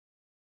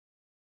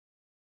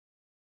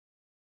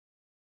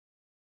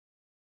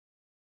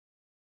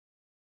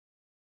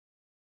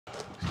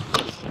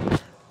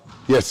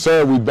Yes,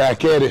 sir, we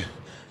back at it.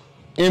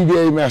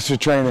 NBA Master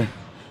Trainer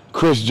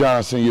Chris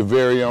Johnson, your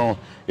very own.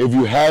 If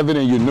you haven't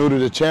and you're new to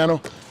the channel,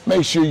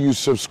 make sure you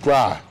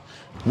subscribe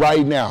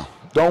right now.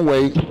 Don't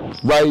wait,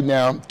 right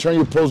now. Turn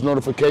your post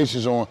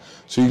notifications on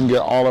so you can get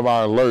all of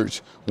our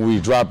alerts when we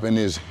drop in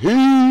this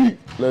heat.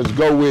 Let's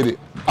go with it.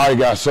 All right,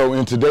 guys, so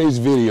in today's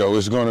video,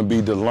 it's gonna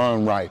be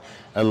Delon Wright,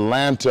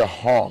 Atlanta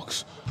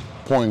Hawks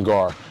point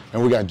guard.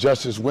 And we got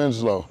Justice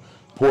Winslow,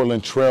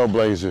 Portland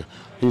Trailblazer.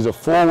 He's a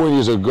forward,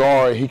 he's a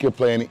guard. He can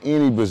play in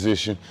any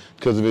position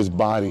because of his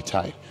body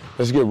type.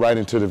 Let's get right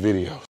into the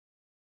video.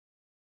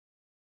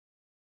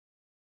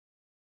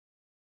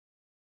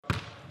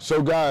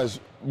 So guys,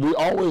 we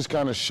always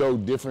kind of show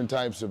different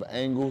types of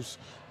angles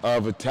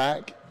of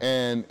attack.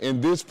 And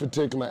in this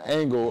particular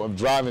angle of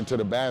driving to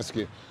the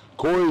basket,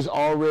 Corey's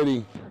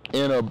already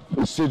in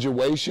a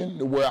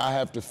situation where I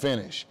have to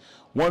finish.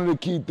 One of the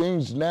key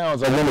things now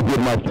is I want to get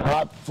my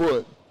top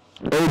foot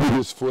over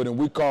this foot, and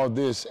we call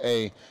this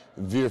a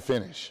veer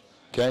finish,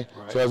 okay?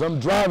 Right. So as I'm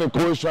driving,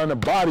 Corey's trying to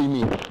body me.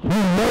 You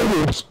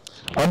notice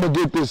I'm gonna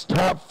get this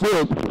top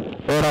foot,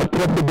 and I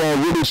put the ball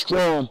really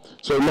strong,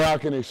 so now I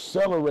can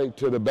accelerate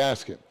to the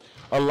basket.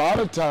 A lot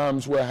of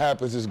times what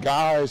happens is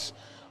guys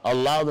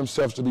allow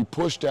themselves to be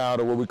pushed out,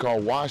 or what we call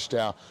washed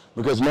out,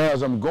 because now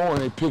as I'm going,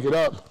 they pick it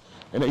up,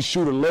 and they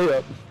shoot a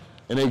layup,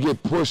 and they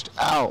get pushed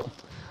out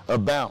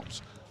of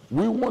bounds.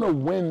 We wanna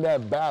win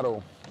that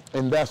battle,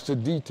 and that's the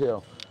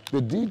detail. The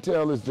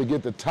detail is to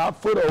get the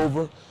top foot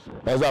over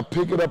as I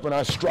pick it up and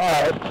I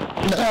stride.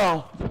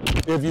 Now,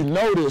 if you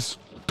notice,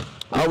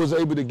 I was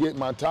able to get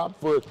my top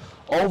foot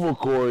over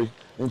Corey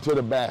into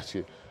the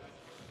basket.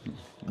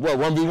 What,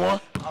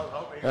 1v1?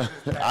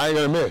 I ain't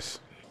gonna miss.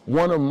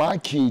 One of my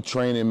key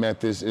training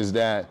methods is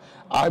that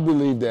I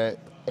believe that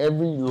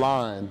every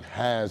line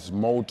has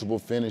multiple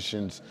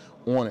finishings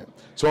on it.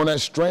 So on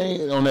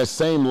that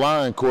same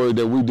line, Corey,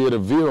 that we did a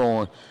veer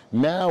on,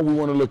 now we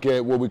wanna look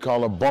at what we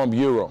call a bump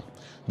euro.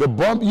 The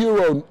bump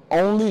euro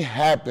only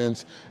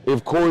happens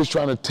if Corey's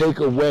trying to take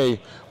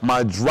away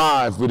my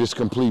drive with his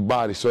complete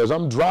body. So as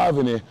I'm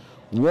driving it,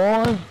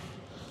 1,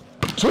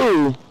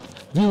 2,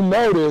 if you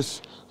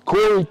notice,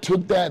 Corey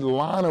took that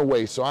line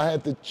away, so I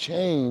had to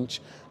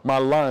change my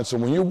line. So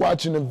when you're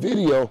watching the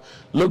video,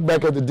 look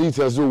back at the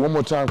details. Do it one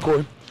more time,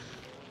 Corey.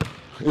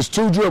 It's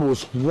 2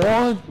 dribbles.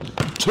 1,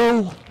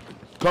 2,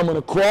 coming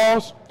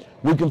across.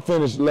 We can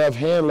finish left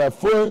hand, left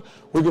foot.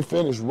 We can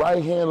finish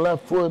right hand,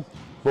 left foot.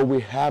 But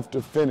we have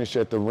to finish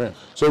at the rim.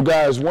 So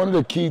guys, one of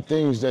the key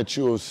things that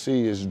you'll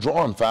see is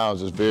drawing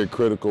fouls is very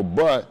critical,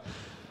 but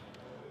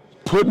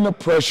putting the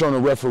pressure on the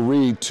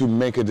referee to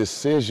make a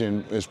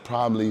decision is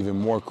probably even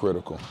more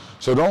critical.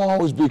 So don't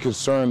always be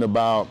concerned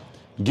about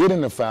getting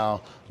the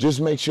foul.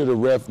 Just make sure the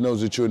ref knows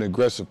that you're an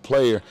aggressive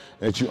player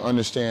and that you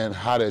understand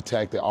how to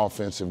attack the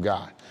offensive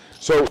guy.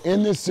 So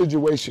in this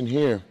situation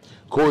here,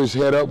 Corey's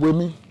head up with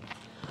me.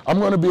 I'm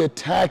gonna be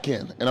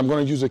attacking, and I'm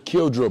gonna use a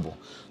kill dribble.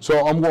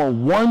 So I'm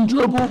going 1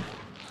 dribble,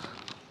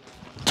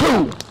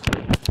 2.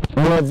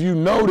 Now if you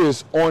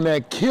notice on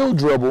that kill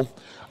dribble,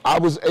 I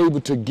was able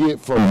to get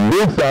from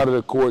this side of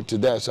the court to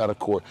that side of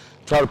the court.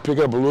 Try to pick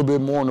up a little bit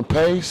more on the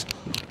pace.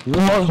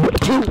 1,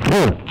 2,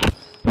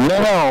 3.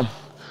 Now,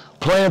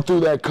 playing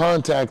through that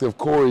contact of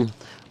Corey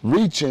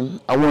reaching,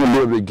 I want to be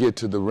able to get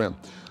to the rim.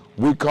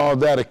 We call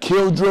that a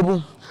kill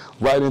dribble,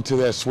 right into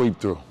that sweep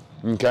through,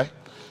 okay?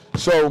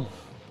 So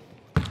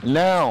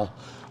now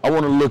I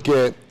want to look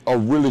at a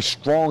really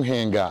strong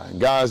hand guy.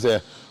 Guys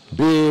that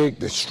big,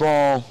 they're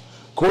strong.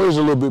 Corey's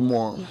a little bit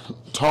more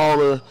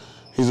taller.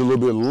 He's a little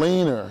bit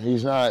leaner.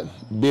 He's not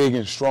big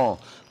and strong.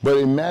 But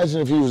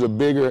imagine if he was a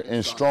bigger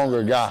and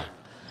stronger guy.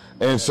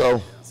 And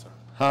so,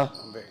 huh?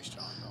 I'm very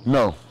strong.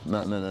 No.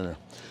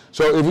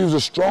 So if he was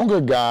a stronger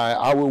guy,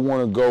 I would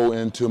want to go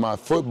into my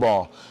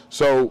football.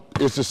 So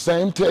it's the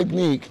same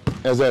technique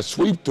as that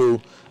sweep through.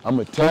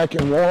 I'm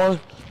attacking 1,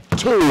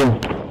 2.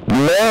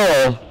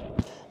 Now,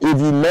 if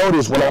you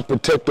notice when I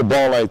protect the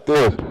ball like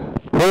this,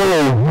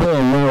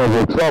 now is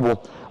in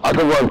trouble. I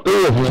can run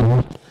through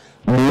it.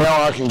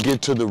 Now I can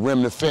get to the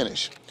rim to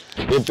finish.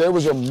 If there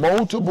was a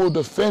multiple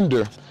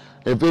defender,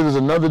 if there was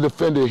another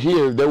defender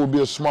here, there would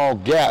be a small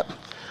gap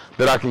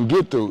that I can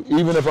get through.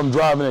 Even if I'm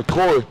driving at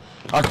Corey,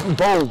 I can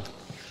boom.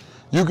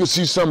 You can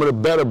see some of the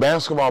better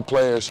basketball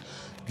players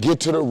get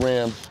to the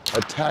rim,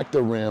 attack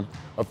the rim,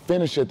 or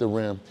finish at the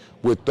rim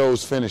with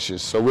those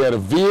finishes. So we had a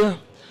veer,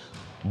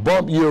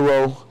 bump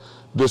euro,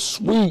 the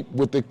sweep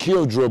with the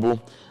kill dribble,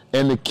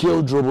 and the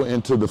kill dribble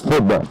into the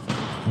football.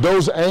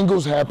 Those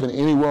angles happen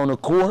anywhere on the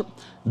court.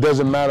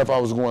 Doesn't matter if I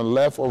was going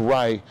left or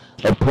right,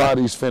 apply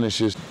these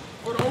finishes.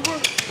 Foot over.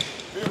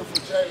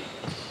 Beautiful, Jay.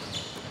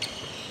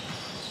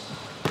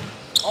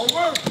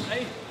 Over.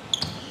 Hey.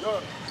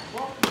 Good.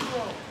 Bump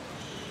euro.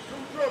 2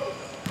 dribbles.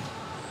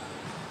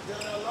 Get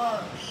that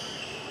line.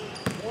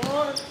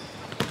 1,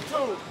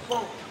 2.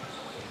 Boom.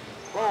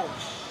 Boom.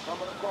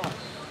 Coming across.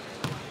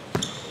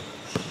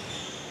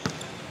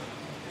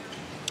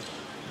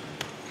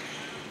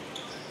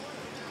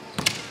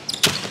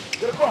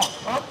 Get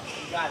across, huh?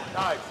 You got it.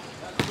 Nice.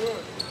 That's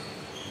good.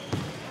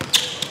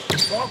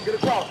 Bump, get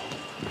across.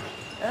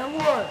 And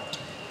one.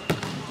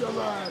 Get your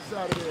line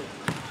out of there.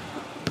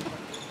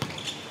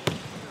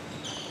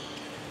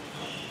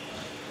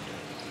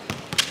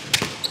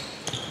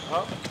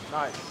 Up,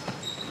 nice.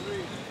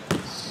 3.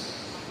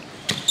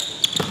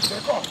 Get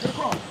across, get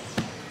across.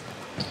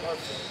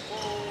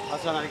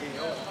 That's not getting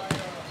over.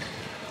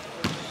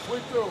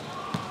 Swing through.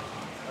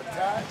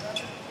 Attack.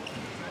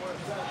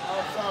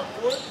 Outside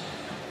foot.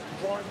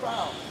 Drawing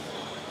foul.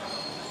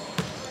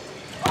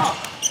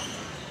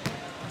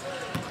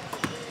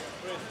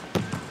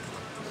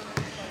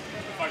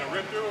 Like a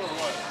rip through or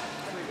what?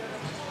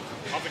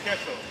 Off the catch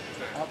though.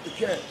 Off the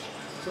catch.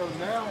 So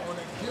now on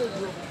a kill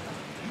dribble,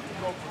 you can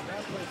go from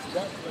that place to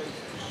that place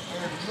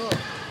and look.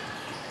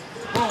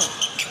 Boom.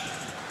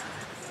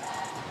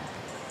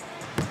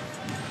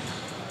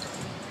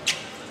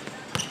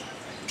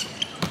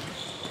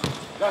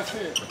 That's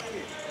it.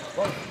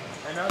 Perfect.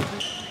 And that's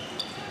it.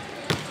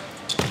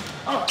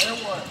 And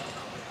one.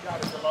 Got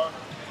it, Delon.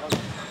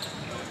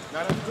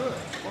 Now that's good.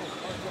 Boom.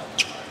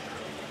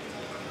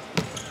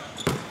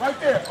 Right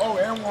there. Oh,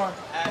 and one.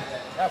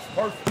 That's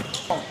perfect.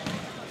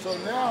 So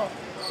now,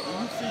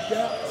 when you see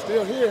gap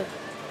still here,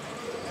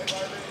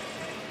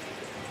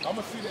 I'm going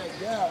to see that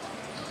gap.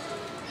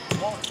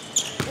 1,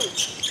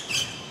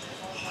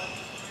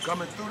 2.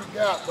 Coming through the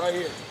gap right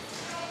here.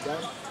 Okay?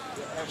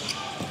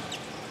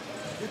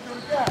 Get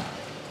through the gap.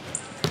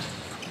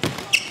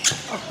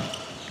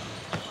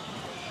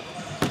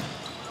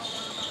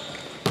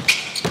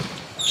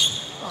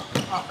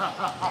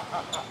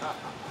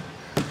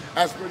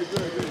 That's pretty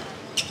good, dude.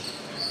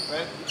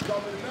 Man, he's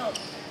coming it up.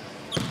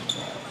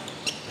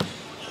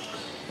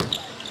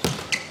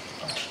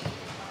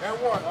 And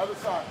one, other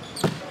side.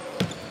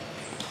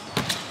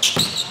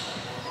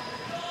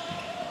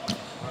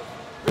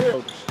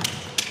 Veer.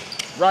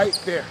 Right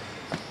there.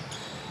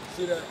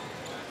 See that?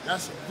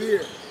 That's a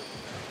veer.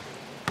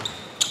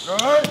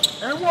 Good.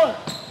 And one.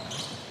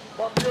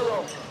 Bump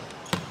euro.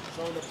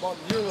 So in the bump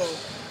euro,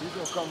 he's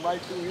going to come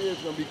right through here.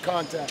 It's going to be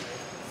contact.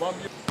 Bump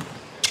euro.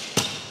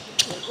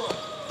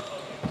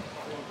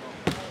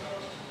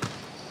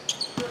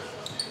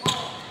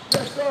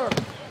 Yes, sir.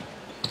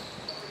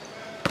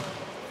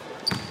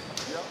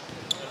 Yep.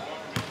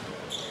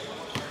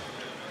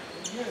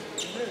 Get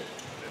through there.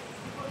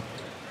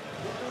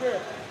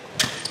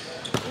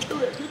 Get through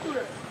there. Get through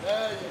there.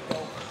 There you go.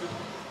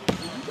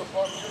 You can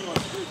bump you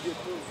and still get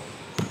through.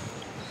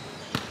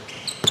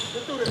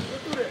 Get through there. Get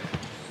through there.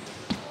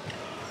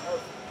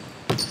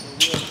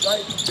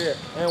 Right there.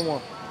 And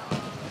one.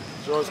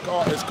 So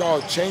it's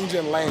called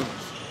changing lanes.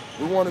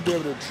 We want to be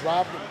able to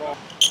drop the ball.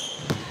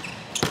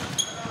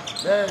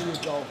 There you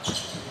go.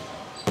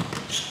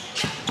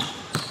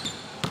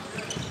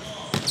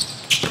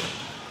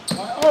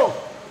 Oh,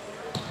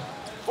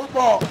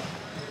 football.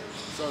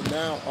 So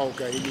now,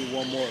 okay, he needs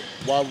one more.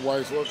 While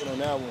he's working on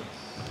that one,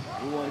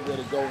 we want to be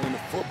able to go into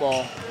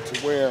football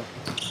to where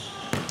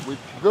we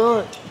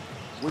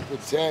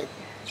protect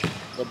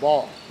the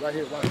ball. Right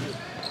here, right here.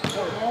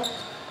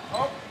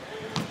 Up.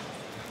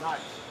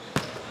 Nice.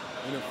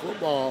 And in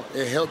football,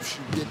 it helps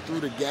you get through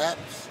the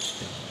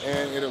gaps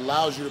and it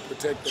allows you to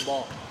protect the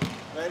ball.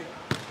 Ready?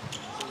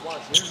 So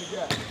watch, here's the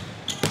gap.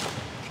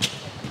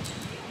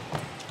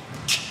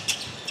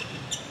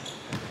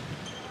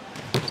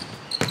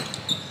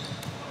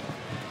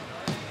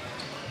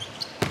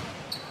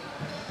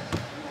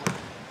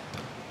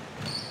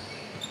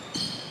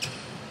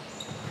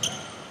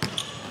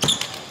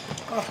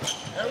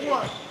 And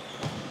one.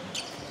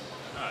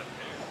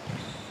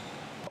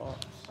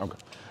 Okay.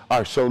 All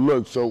right, so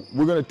look, so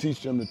we're going to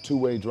teach them the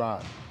two-way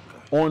drive.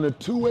 On the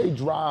two-way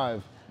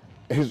drive,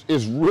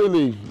 it's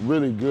really,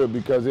 really good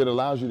because it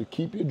allows you to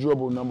keep your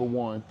dribble, number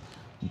one,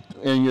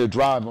 and your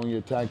drive on your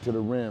attack to the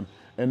rim.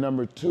 And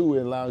number two,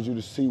 it allows you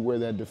to see where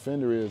that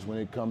defender is when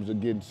it comes to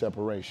getting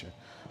separation.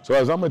 So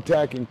as I'm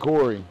attacking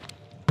Corey,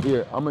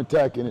 here, I'm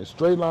attacking it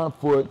straight line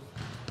foot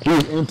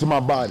here into my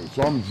body.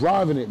 So I'm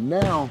driving it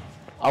now.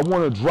 I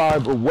want to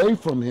drive away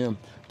from him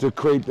to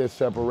create that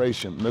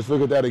separation. Let's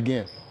look at that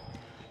again.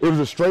 It was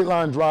a straight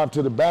line drive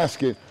to the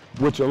basket,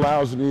 which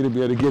allows me to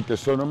be able to get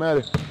this. So no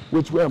matter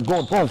which way I'm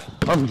going, boom,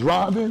 I'm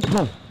driving,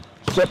 boom,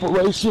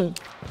 separation,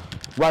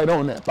 right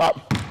on that.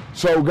 Pop.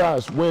 So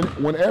guys,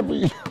 whenever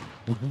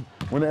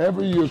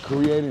you're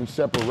creating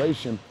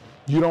separation,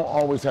 you don't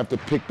always have to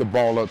pick the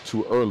ball up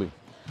too early.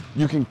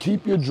 You can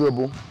keep your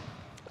dribble,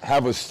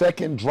 have a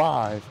second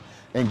drive,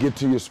 and get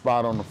to your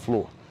spot on the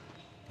floor.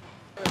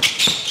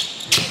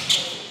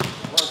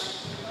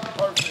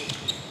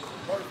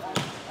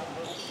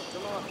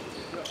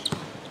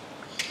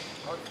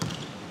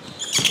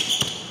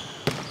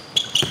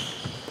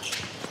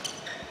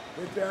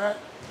 That.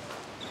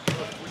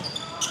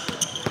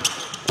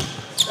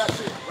 That's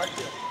it, right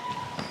there.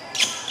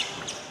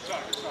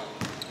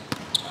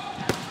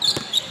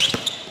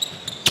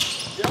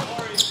 Yep.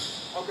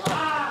 Okay.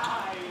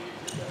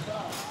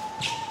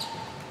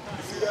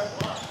 You see that?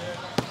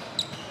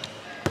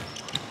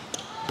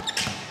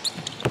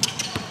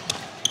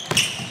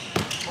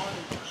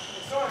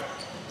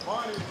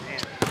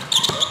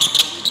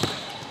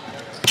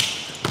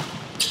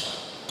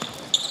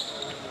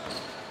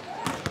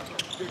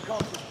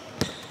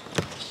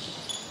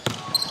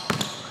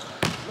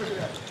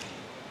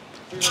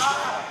 See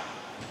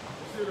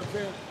what I'm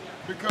saying?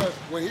 Because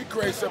when he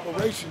creates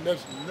separation,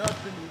 there's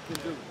nothing he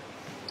can do.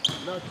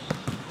 Nothing.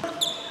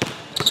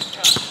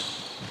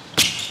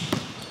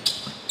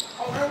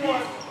 Oh, there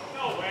was.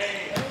 No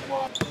way. There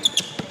was.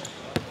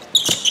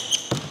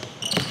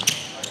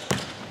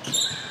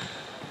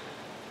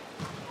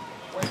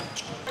 Wait.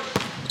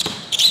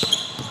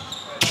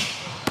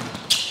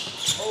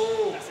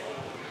 Oh.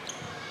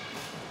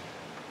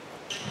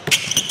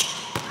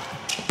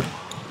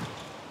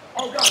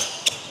 Oh, got it.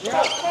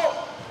 Yeah.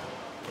 Oh.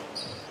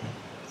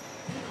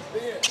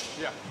 There.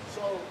 Yeah.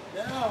 So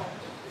now,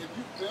 if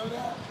you feel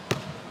that,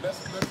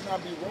 let's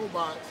not be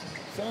robots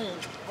saying,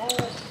 oh,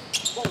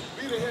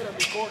 be the head of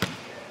the court.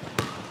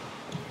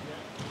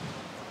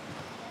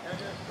 And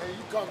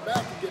you come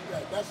back and get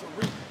that. That's a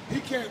reason. He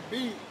can't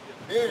be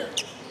there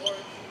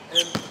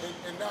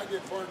and not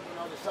get burned on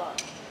the other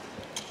side.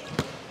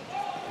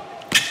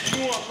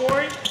 You want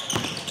Corey?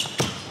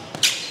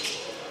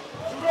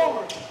 Shoot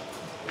over.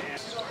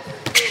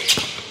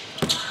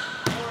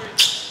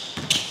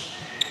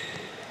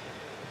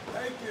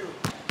 Thank you.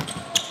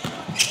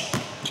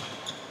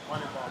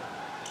 Money ball.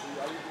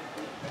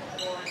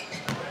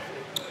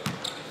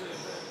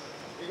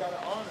 He got an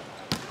honor.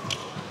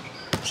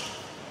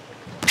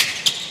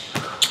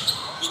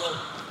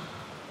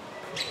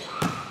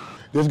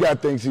 This guy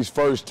thinks he's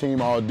first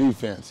team all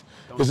defense.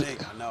 Don't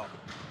think, I know.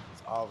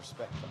 It's all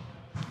respect,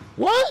 though.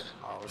 What?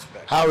 All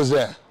respect. How is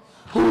that?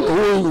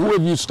 Who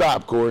have you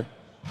stopped, Corey?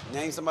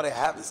 Name somebody I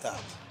haven't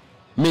stopped.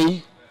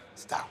 Me?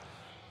 Stop.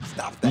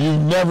 Stop that. You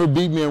never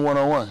beat me in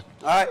one-on-one.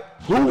 All right.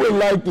 Who would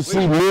like to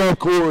see me and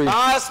Corey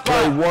Nice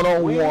play spot.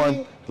 one-on-one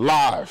Wing.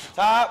 live?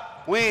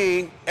 Top,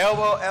 wing,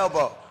 elbow,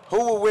 elbow. Who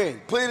will win?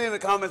 Put it in the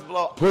comments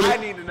below. I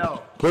need to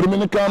know. Put them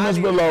in the comments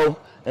below,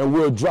 and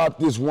we'll drop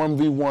this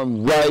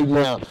 1v1 right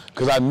now,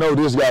 because I know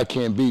this guy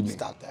can't beat me.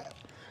 Stop that.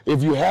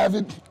 If you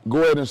haven't,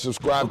 go ahead and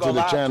subscribe We'll to go the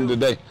live channel too.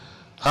 today.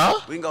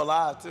 Huh? We can go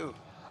live, too.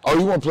 Oh,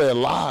 you want to play it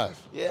live?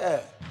 Yeah.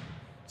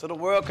 So the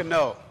world can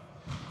know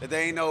that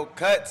there ain't no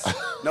cuts,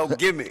 no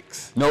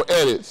gimmicks. No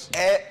edits.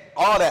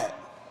 All that.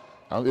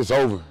 It's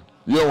over.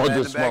 You don't want Back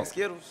this to back smoke.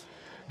 Skittles.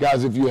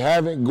 Guys, if you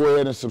haven't, go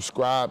ahead and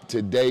subscribe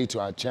today to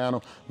our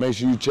channel. Make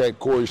sure you check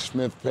Corey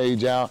Smith's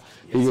page out.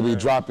 He's going to be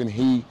dropping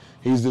heat.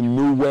 He's the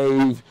new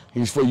wave.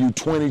 He's for you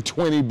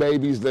 2020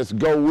 babies. Let's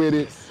go with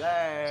it.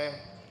 Say.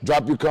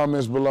 Drop your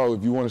comments below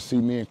if you want to see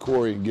me and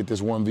Corey get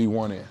this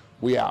 1v1 in.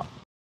 We out.